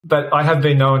but I have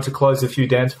been known to close a few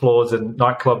dance floors and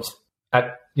nightclubs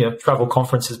at travel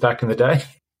conferences back in the day.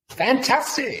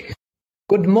 Fantastic.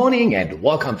 Good morning and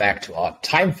welcome back to our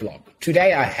time vlog.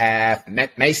 Today I have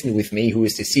Matt Mason with me, who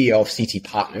is the CEO of CT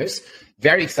Partners.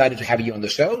 Very excited to have you on the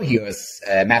show.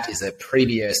 Matt is a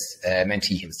previous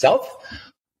mentee himself.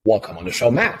 Welcome on the show,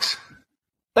 Matt.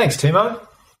 Thanks, Timo.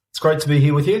 It's great to be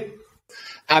here with you.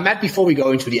 Matt, before we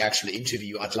go into the actual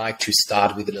interview, I'd like to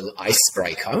start with a little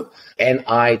icebreaker. And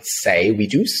I'd say we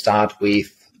do start with,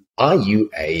 I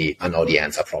know the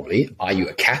answer probably, are you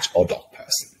a cat or dog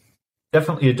person?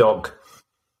 Definitely a dog.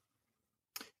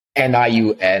 And are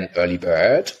you an early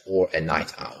bird or a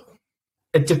night owl?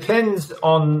 It depends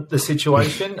on the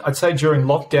situation. I'd say during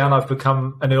lockdown, I've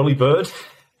become an early bird.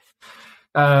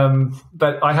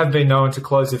 But I have been known to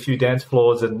close a few dance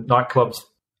floors and nightclubs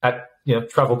at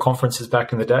travel conferences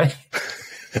back in the day.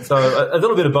 So a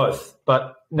little bit of both,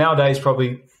 but nowadays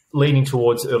probably leaning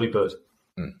towards early bird.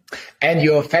 And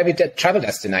your favorite travel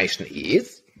destination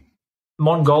is?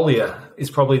 Mongolia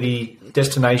is probably the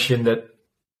destination that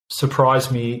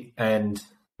surprised me and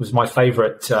was my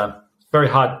favorite. Very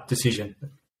hard decision.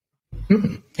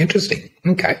 Interesting.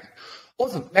 Okay.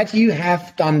 Awesome. Matt, you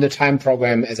have done the time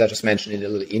program, as I just mentioned in a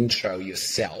little intro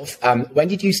yourself. When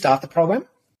did you start the program?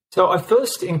 So I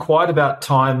first inquired about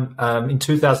time in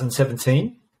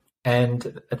 2017.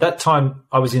 And at that time,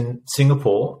 I was in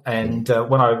Singapore. And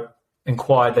when I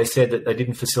inquired, they said that they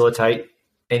didn't facilitate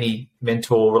any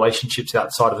mentor relationships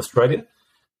outside of Australia.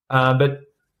 But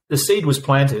the seed was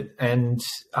planted. And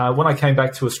when I came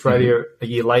back to Australia a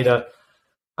year later,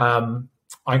 I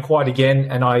inquired again,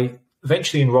 and I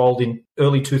eventually enrolled in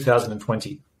early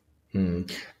 2020.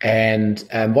 And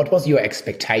what was your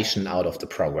expectation out of the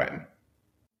program?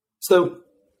 So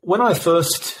when I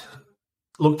first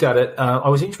looked at it, I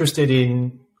was interested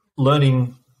in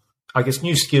learning, I guess,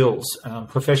 new skills,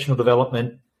 professional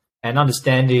development, and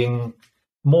understanding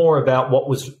more about what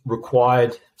was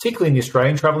required, particularly in the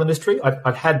Australian travel industry.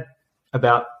 I'd had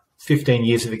about 15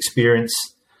 years of experience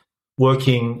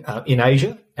working in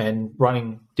Asia and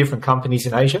running different companies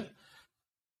in Asia.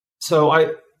 So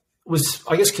I was,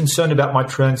 I guess, concerned about my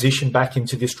transition back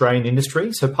into the Australian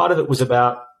industry. So part of it was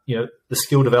about, the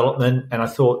skill development. And I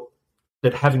thought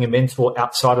that having a mentor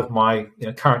outside of my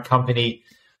current company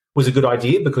was a good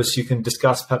idea because you can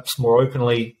discuss perhaps more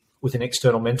openly with an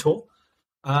external mentor.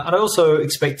 And I also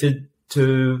expected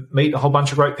to meet a whole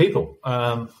bunch of great people,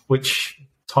 which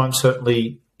Time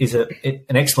certainly is an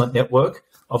excellent network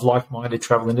of like-minded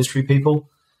travel industry people.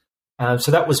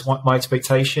 So that was my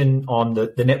expectation on the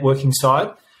networking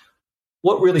side.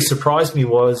 What really surprised me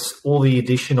was all the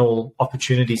additional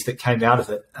opportunities that came out of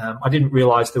it. I didn't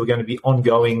realize there were going to be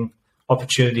ongoing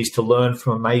opportunities to learn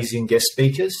from amazing guest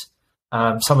speakers.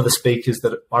 Some of the speakers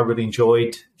that I really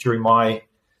enjoyed during my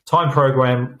time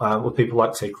program were people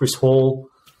like, say, Chris Hall,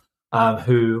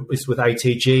 who is with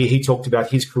ATG. He talked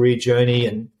about his career journey,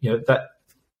 and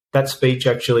that speech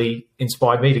actually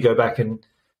inspired me to go back and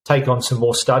take on some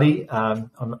more study. I'm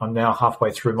now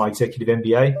halfway through my executive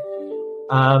MBA.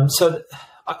 So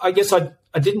I guess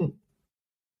I didn't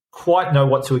quite know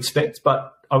what to expect,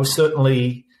 but I was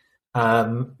certainly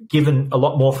given a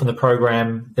lot more from the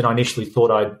program than I initially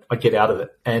thought I'd get out of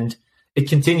it. And it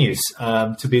continues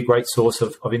to be a great source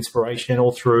of inspiration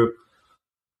all through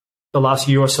the last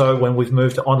year or so when we've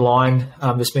moved to online.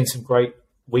 There's been some great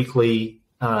weekly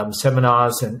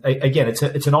seminars. And again,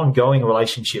 it's an ongoing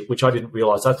relationship, which I didn't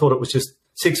realize. I thought it was just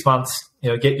 6 months,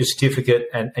 get your certificate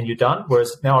and you're done.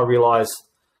 Whereas now I realize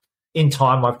in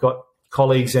time I've got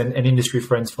colleagues and industry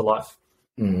friends for life.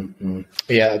 Mm-hmm.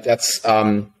 Yeah, that's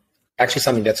actually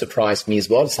something that surprised me as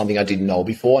well. It's something I didn't know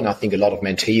before. And I think a lot of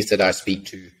mentees that I speak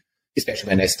to, especially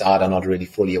when they start, are not really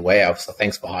fully aware of. So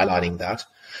thanks for highlighting that.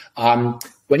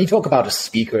 When you talk about the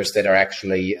speakers that are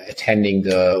actually attending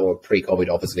or pre-COVID,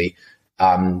 obviously,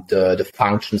 the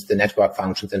functions, the network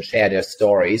functions, and share their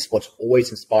stories, what always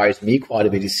inspires me quite a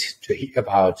bit is to hear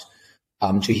about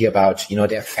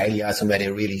their failures and where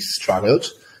they really struggled,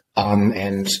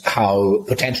 and how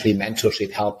potentially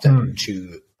mentorship helped them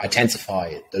to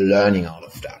intensify the learning out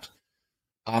of that.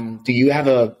 Do you have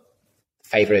a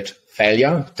favorite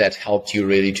failure that helped you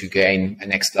really to gain a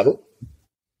next level?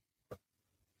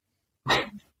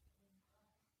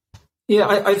 Yeah,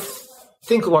 I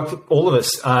think like all of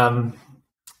us,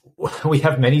 we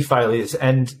have many failures,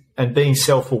 and being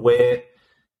self-aware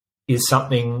is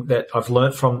something that I've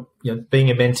learned from being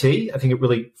a mentee. I think it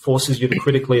really forces you to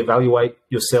critically evaluate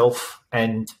yourself,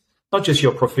 and not just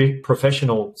your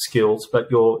professional skills,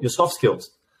 but your soft skills.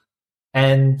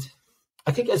 And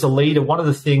I think as a leader, one of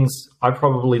the things I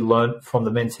probably learned from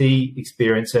the mentee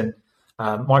experience, and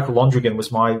Michael Londrigan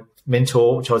was my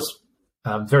mentor, which I was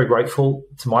very grateful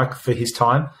to Mike for his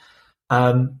time.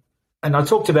 And I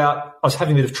talked about I was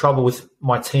having a bit of trouble with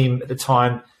my team at the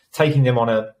time, taking them on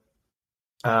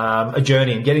a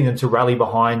journey and getting them to rally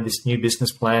behind this new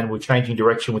business plan. We're changing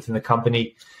direction within the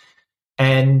company.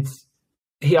 And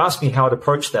he asked me how I'd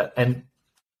approach that. And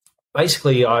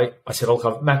basically I said, look,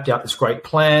 I've mapped out this great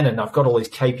plan and I've got all these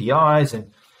KPIs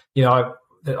and,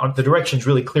 the direction's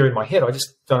really clear in my head. I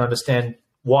just don't understand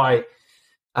why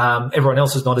everyone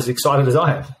else is not as excited as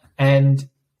I am. And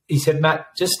he said,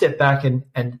 Matt, just step back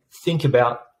and think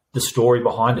about the story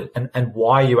behind it and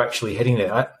why you're actually heading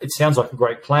there. It sounds like a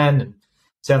great plan and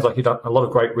sounds like you've done a lot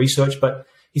of great research, but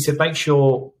he said, make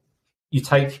sure you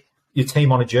take your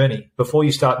team on a journey before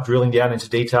you start drilling down into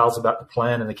details about the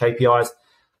plan and the KPIs.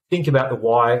 Think about the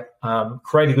why,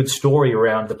 create a good story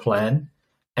around the plan,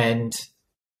 and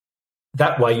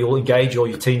that way you'll engage all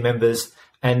your team members.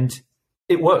 And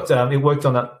it worked. It worked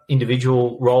on that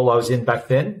individual role I was in back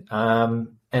then.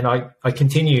 And I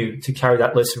continue to carry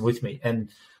that lesson with me and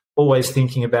always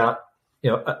thinking about,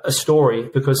 a story,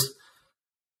 because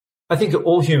I think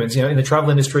all humans, in the travel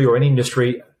industry or any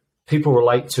industry, people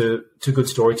relate to good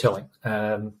storytelling.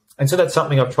 And so that's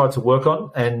something I've tried to work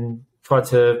on and tried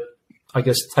to, I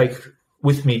guess, take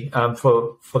with me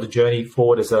for the journey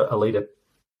forward as a leader.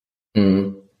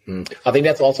 Mm-hmm. I think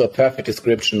that's also a perfect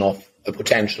description of a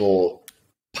potential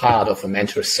part of a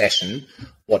mentor session,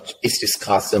 what is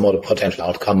discussed and what a potential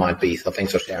outcome might be. So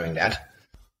thanks for sharing that.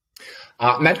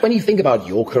 Matt, when you think about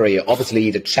your career,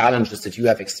 obviously the challenges that you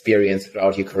have experienced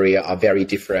throughout your career are very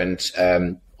different,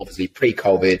 obviously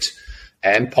pre-COVID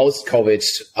and post-COVID.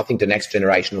 I think the next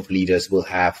generation of leaders will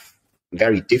have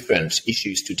very different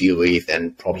issues to deal with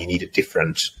and probably need a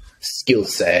different skill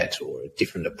set or a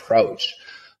different approach.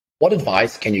 What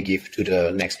advice can you give to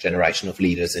the next generation of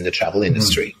leaders in the travel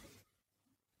industry?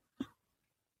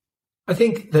 I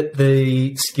think that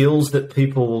the skills that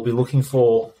people will be looking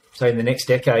for, say, in the next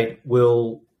decade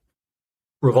will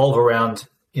revolve around,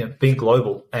 being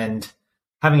global and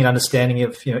having an understanding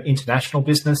of, international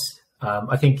business.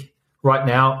 I think right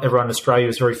now everyone in Australia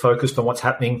is very focused on what's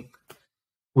happening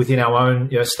within our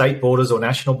own, state borders or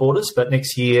national borders. But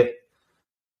next year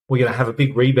we're going to have a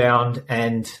big rebound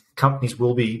and companies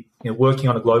will be, working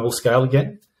on a global scale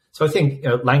again. So I think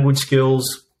language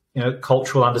skills,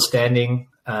 cultural understanding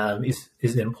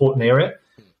is an important area.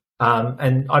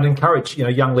 And I'd encourage,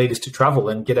 young leaders to travel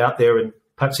and get out there and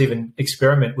perhaps even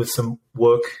experiment with some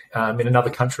work in another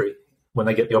country when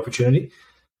they get the opportunity.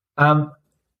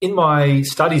 In my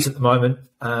studies at the moment,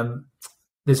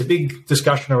 there's a big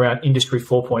discussion around Industry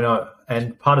 4.0.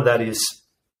 And part of that is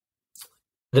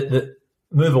the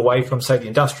move away from, say, the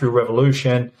Industrial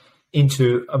Revolution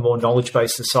into a more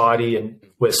knowledge-based society and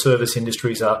where service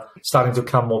industries are starting to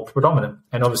become more predominant.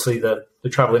 And obviously the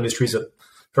travel industries are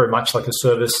very much like a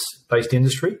service-based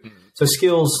industry. Mm-hmm. So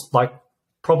skills like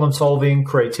problem-solving,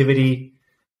 creativity,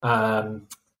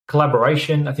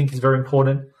 collaboration, I think is very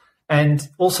important. And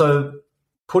also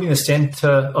putting the center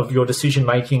of your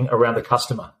decision-making around the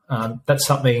customer. That's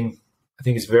something I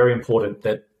think is very important,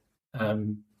 that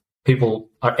people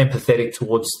are empathetic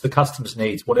towards the customer's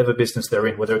needs, whatever business they're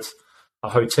in, whether it's a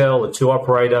hotel, a tour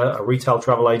operator, a retail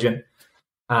travel agent,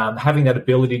 having that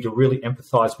ability to really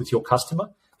empathize with your customer,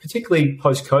 particularly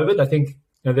post-COVID. I think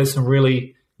there's some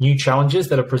really new challenges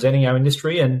that are presenting our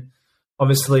industry, and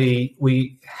obviously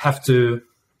we have to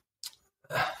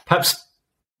perhaps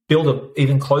build an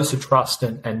even closer trust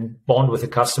and bond with the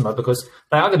customer, because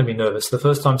they are going to be nervous. The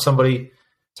first time somebody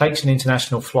takes an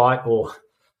international flight or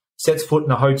sets foot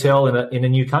in a hotel in a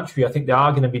new country, I think they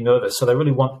are going to be nervous. So they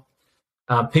really want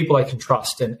people they can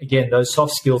trust. And again, those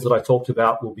soft skills that I talked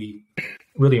about will be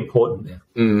really important there.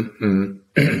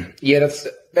 Mm-hmm. Yeah, that's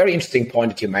a very interesting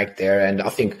point that you make there. And I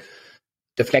think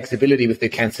the flexibility with the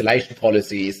cancellation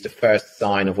policy is the first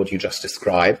sign of what you just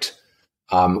described,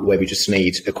 where we just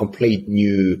need a complete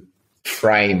new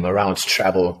frame around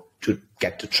travel to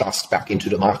get the trust back into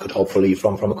the market, hopefully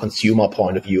from a consumer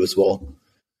point of view as well.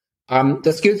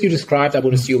 The skills you described, I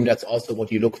would assume that's also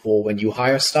what you look for when you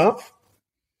hire staff?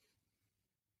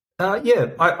 I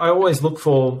always look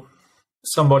for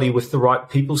somebody with the right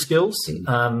people skills.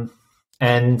 And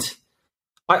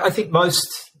I think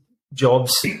most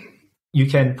jobs, you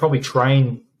can probably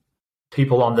train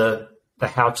people on the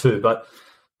how-to, but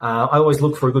I always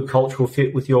look for a good cultural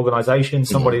fit with the organization,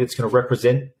 somebody that's going to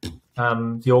represent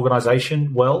the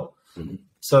organization well.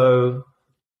 So,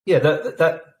 yeah,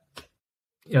 the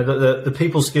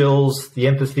people skills, the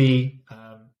empathy,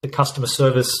 the customer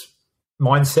service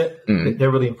mindset.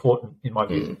 They're really important in my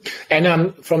view.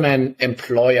 And from an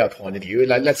employer point of view,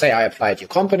 like let's say I apply at your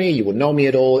company, you would know me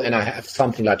at all, and I have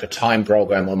something like a time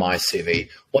program on my CV.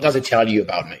 What does it tell you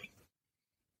about me?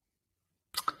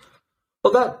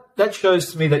 Well, that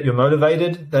shows to me that you're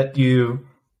motivated, that you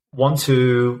want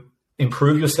to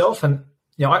improve yourself. And,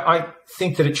 I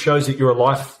think that it shows that you're a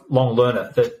lifelong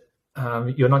learner, that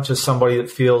you're not just somebody that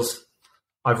feels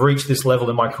I've reached this level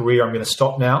in my career, I'm going to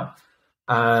stop now.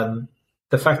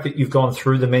 The fact that you've gone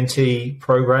through the mentee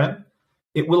program,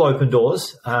 it will open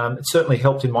doors. It certainly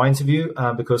helped in my interview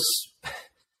because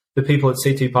the people at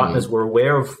CT Partners were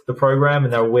aware of the program,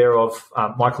 and they're aware of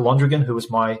Michael Londrigan, who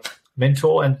was my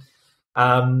mentor. And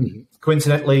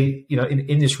coincidentally,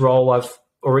 in this role, I've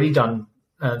already done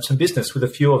some business with a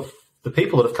few of the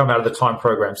people that have come out of the time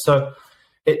program. So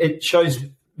it shows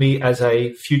me as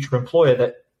a future employer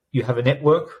that you have a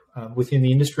network within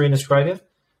the industry in Australia,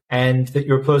 and that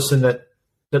you're a person that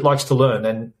likes to learn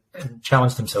and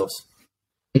challenge themselves.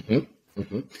 I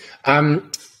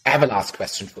have a last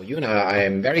question for you, and I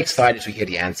am very excited to hear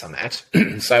the answer on that.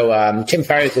 So Tim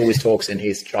Ferriss always talks in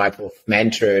his tribe of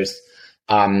mentors.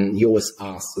 He always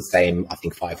asks the same, I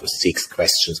think 5 or 6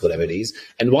 questions, whatever it is.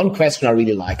 And one question I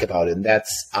really like about it, and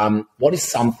that's what is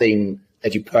something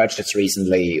that you purchased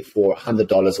recently for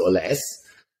 $100 or less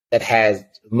that has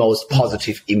most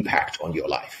positive impact on your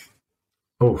life?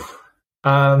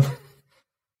 I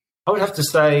would have to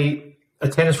say a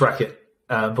tennis racket,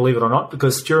 believe it or not,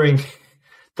 because during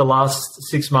the last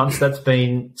 6 months, that's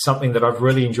been something that I've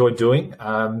really enjoyed doing.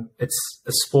 It's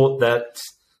a sport that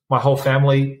my whole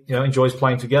family, enjoys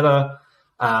playing together.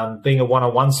 Being a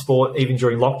one-on-one sport, even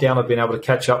during lockdown, I've been able to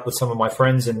catch up with some of my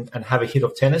friends and have a hit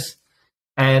of tennis.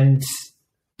 And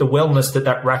the wellness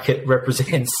that racket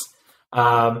represents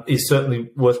is certainly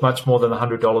worth much more than the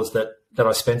 $100 that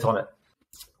I spent on it.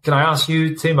 Can I ask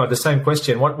you, Timo, the same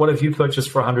question? What have you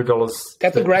purchased for $100?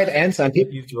 That's a great answer.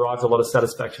 You've derived a lot of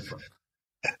satisfaction from.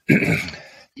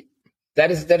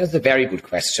 That is a very good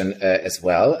question as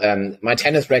well. My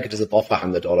tennis racket is above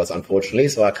 $100, unfortunately,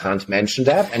 so I can't mention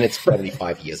that, and it's probably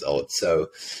 5 years old, so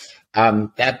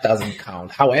that doesn't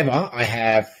count. However, I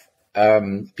have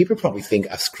people probably think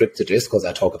I've scripted this because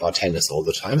I talk about tennis all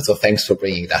the time, so thanks for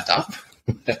bringing that up.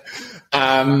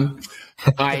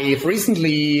 I've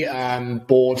recently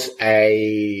bought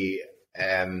a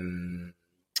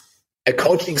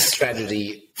coaching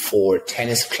strategy for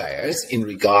tennis players in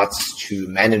regards to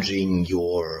managing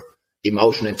your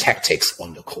emotion and tactics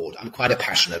on the court. I'm quite a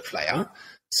passionate player,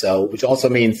 so which also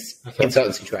means in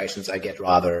certain situations I get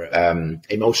rather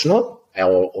emotional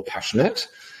or passionate.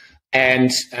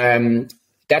 And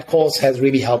that course has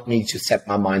really helped me to set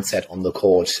my mindset on the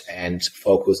court and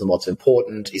focus on what's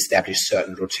important, establish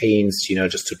certain routines,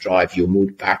 just to drive your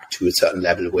mood back to a certain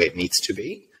level where it needs to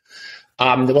be.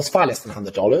 There was far less than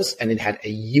 $100, and it had a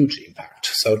huge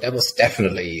impact. So that was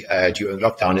definitely, during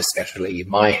lockdown especially,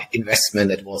 my investment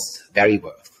that was very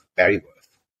worth.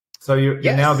 So you're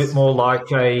now a bit more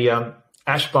like a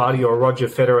Ash Barty or a Roger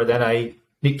Federer than a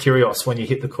Nick Kyrgios when you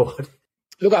hit the court.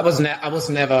 Look, I was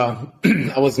never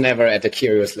at the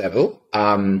Kyrgios level,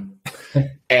 and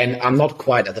I'm not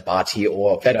quite at the Barty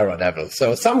or Federer level.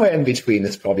 So somewhere in between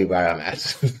is probably where I'm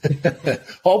at.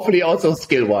 Hopefully, also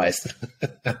skill-wise.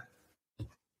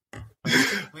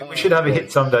 We should have a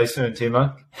hit someday soon,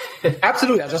 Timo.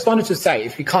 Absolutely. I just wanted to say,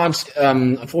 if we can't,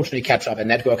 unfortunately, catch up a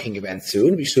networking event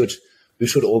soon, we should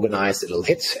organize a little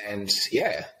hit and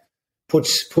put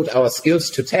our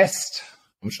skills to test.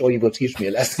 I'm sure you will teach me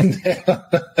a lesson there.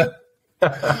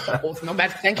 Also,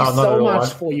 Matt, thank you so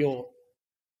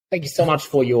much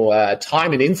for your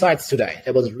time and insights today.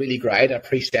 That was really great. I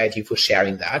appreciate you for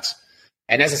sharing that.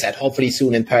 And as I said, hopefully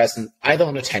soon in person, either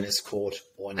on a tennis court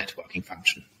or a networking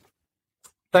function.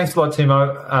 Thanks a lot,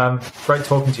 Timo. Great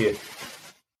talking to you.